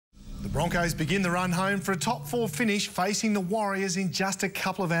Broncos begin the run home for a top four finish facing the Warriors in just a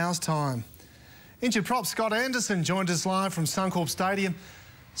couple of hours' time. Injured prop Scott Anderson joined us live from Suncorp Stadium.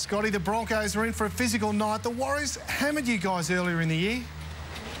 Scotty, the Broncos are in for a physical night. The Warriors hammered you guys earlier in the year.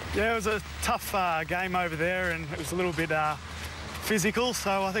 Yeah, it was a tough game over there and it was a little bit physical,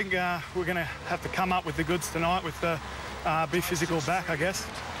 so I think we're going to have to come up with the goods tonight with the be physical back, I guess.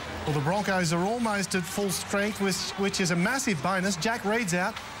 Well, the Broncos are almost at full strength, which is a massive bonus. Jack Reed's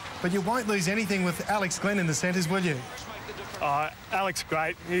out, but you won't lose anything with Alex Glenn in the centres, will you? Alex,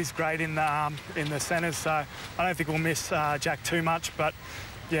 great. He's great in the centres, so I don't think we'll miss Jack too much, but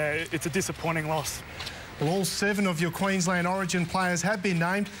yeah, it's a disappointing loss. Well, all 7 of your Queensland Origin players have been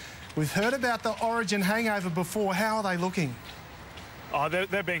named. We've heard about the Origin hangover before. How are they looking? Oh,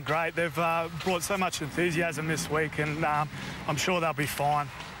 they've been great. They've brought so much enthusiasm this week, and I'm sure they'll be fine.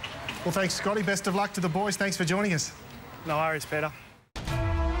 Well, thanks, Scotty. Best of luck to the boys. Thanks for joining us. No worries, Peter.